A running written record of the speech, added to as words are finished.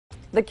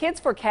The Kids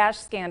for Cash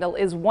scandal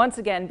is once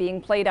again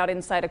being played out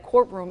inside a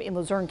courtroom in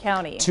Luzerne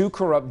County. Two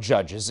corrupt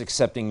judges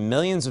accepting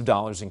millions of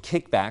dollars in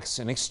kickbacks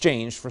in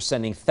exchange for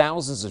sending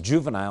thousands of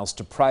juveniles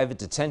to private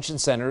detention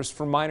centers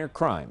for minor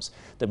crimes.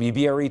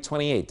 WBRE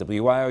 28,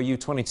 WYOU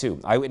 22,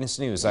 Eyewitness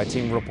News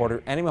I-Team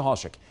reporter Andy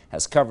Michalczyk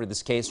has covered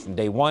this case from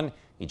day one.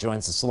 He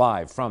joins us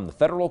live from the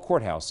federal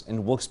courthouse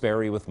in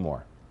Wilkes-Barre with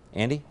more.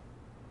 Andy?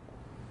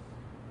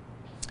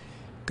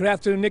 Good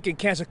afternoon, Nick and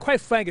Kansas.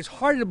 Quite frankly, it's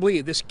hard to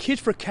believe this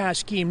Kids for Cash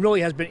scheme really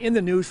has been in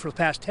the news for the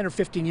past 10 or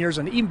 15 years,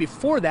 and even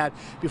before that,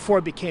 before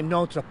it became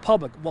known to the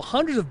public. Well,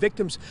 hundreds of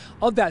victims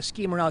of that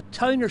scheme are now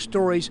telling their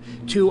stories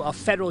to a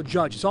federal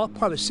judge. It's all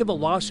part of a civil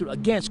lawsuit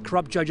against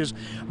corrupt judges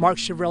Mark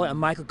Chiavarella and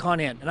Michael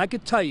Conahan. And I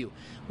could tell you,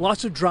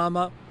 lots of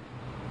drama,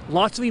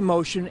 lots of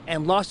emotion,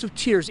 and lots of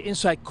tears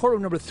inside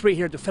courtroom number 3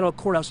 here at the federal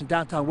courthouse in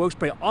downtown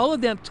Wilkes-Barre. All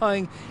of them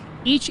telling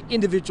each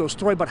individual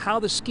story about how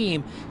the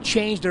scheme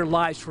changed their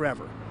lives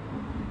forever.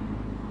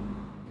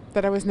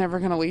 That I was never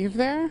going to leave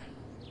there.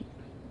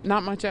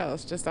 Not much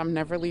else, just I'm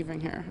never leaving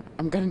here.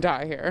 I'm going to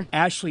die here.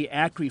 Ashley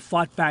Ackrey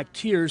fought back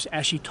tears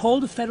as she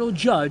told the federal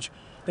judge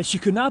that she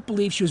could not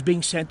believe she was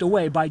being sent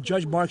away by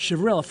Judge Mark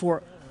Chiavarella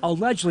for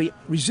allegedly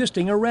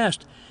resisting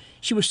arrest.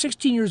 She was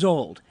 16 years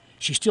old.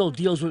 She still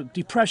deals with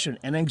depression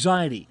and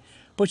anxiety.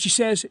 But she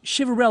says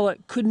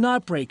Chiavarella could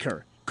not break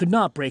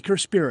her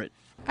spirit.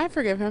 I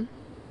forgive him.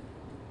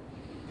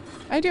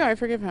 I do, I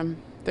forgive him.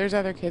 There's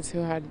other kids who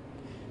had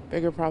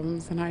bigger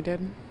problems than I did.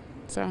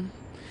 So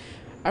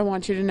I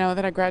want you to know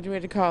that I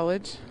graduated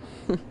college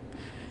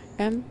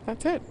and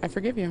that's it. I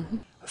forgive you.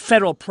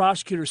 Federal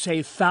prosecutors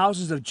say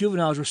thousands of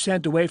juveniles were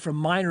sent away for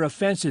minor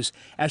offenses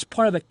as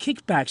part of a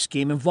kickback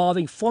scheme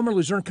involving former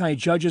Luzerne County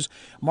judges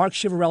Mark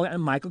Chiavarella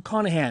and Michael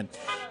Conahan.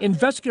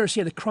 Investigators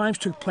say the crimes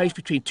took place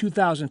between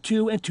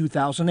 2002 and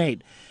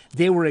 2008.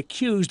 They were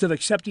accused of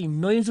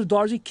accepting millions of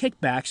dollars in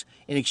kickbacks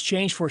in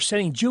exchange for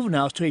sending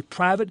juveniles to a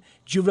private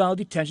juvenile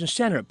detention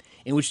center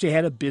in which they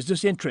had a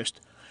business interest.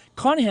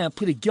 Conahan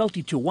pleaded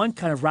guilty to one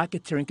count of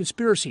racketeering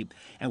conspiracy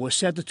and was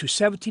sentenced to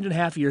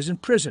 17.5 years in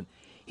prison.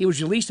 He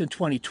was released in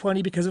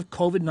 2020 because of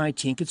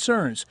COVID-19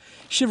 concerns.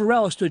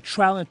 Chiavarella stood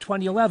trial in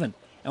 2011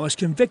 and was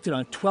convicted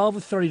on 12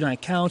 of 39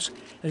 counts and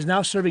is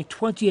now serving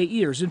 28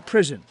 years in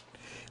prison.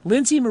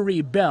 Lindsay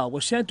Marie Bell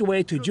was sent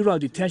away to juvenile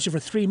detention for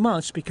 3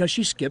 months because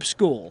she skipped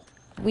school.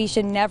 We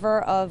should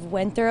never have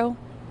went through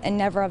and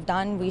never have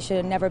done. We should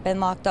have never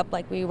been locked up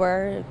like we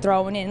were,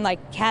 thrown in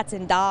like cats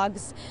and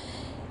dogs,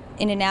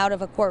 in and out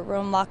of a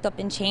courtroom, locked up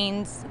in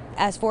chains.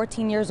 As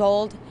 14 years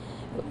old,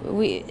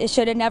 it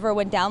should have never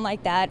went down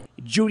like that.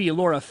 Judy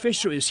Laura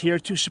Fisher is here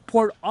to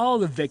support all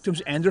the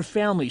victims and their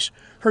families.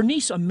 Her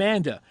niece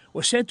Amanda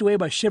was sent away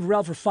by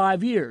Chiavarella for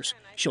 5 years.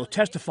 She'll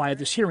testify at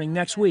this hearing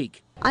next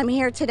week. I'm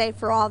here today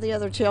for all the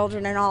other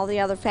children and all the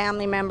other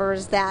family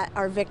members that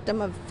are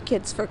victim of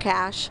Kids for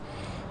Cash.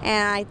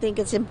 And I think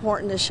it's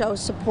important to show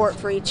support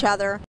for each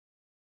other.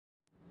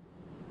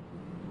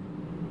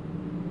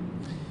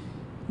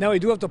 Now, we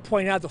do have to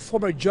point out the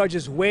former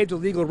judges waived the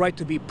legal right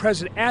to be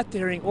present at the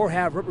hearing or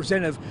have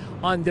representative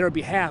on their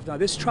behalf. Now,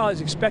 this trial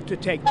is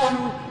expected to take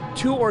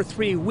two or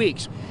 3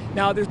 weeks.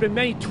 Now, there's been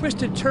many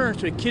twisted turns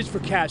to the Kids for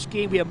Cash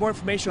scheme. We have more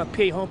information on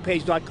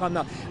PAHomepage.com.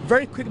 Now,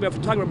 very quickly,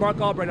 before talking about Mark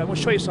Albright, I want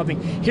to show you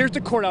something. Here's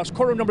the courthouse,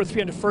 courtroom number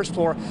 3 on the first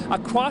floor.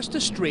 Across the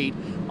street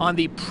on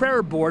the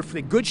prayer board for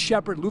the Good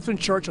Shepherd Lutheran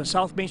Church on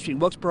South Main Street in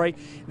Wilkes-Barre,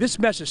 this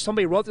message,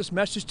 somebody wrote this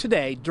message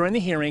today during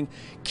the hearing: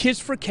 Kids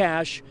for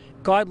Cash,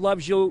 God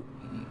loves you.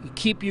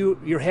 Keep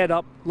your head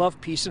up,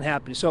 love, peace, and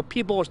happiness. So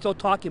people are still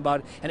talking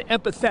about it and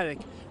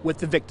empathetic with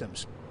the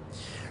victims.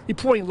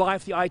 Reporting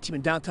live for the I-Team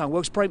in downtown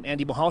Wilkes-Barre,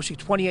 Andy Michalczyk,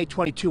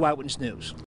 2822 Eyewitness News.